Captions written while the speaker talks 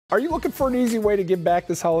Are you looking for an easy way to give back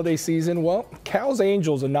this holiday season? Well, Cal's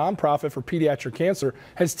Angels, a nonprofit for pediatric cancer,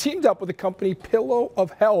 has teamed up with the company Pillow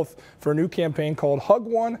of Health for a new campaign called Hug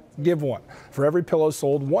One, Give One. For every pillow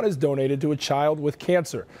sold, one is donated to a child with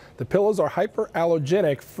cancer. The pillows are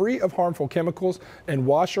hyperallergenic, free of harmful chemicals, and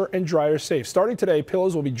washer and dryer safe. Starting today,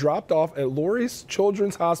 pillows will be dropped off at Lurie's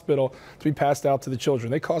Children's Hospital to be passed out to the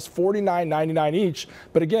children. They cost $49.99 each,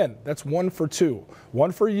 but again, that's one for two.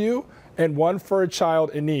 One for you and one for a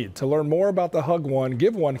child in need. To learn more about the Hug One,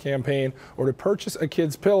 Give One campaign or to purchase a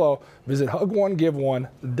kid's pillow, visit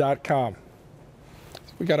hugonegivone.com.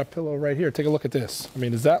 We got a pillow right here. Take a look at this. I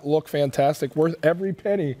mean, does that look fantastic? Worth every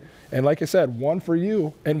penny. And like I said, one for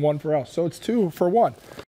you and one for us. So it's 2 for 1.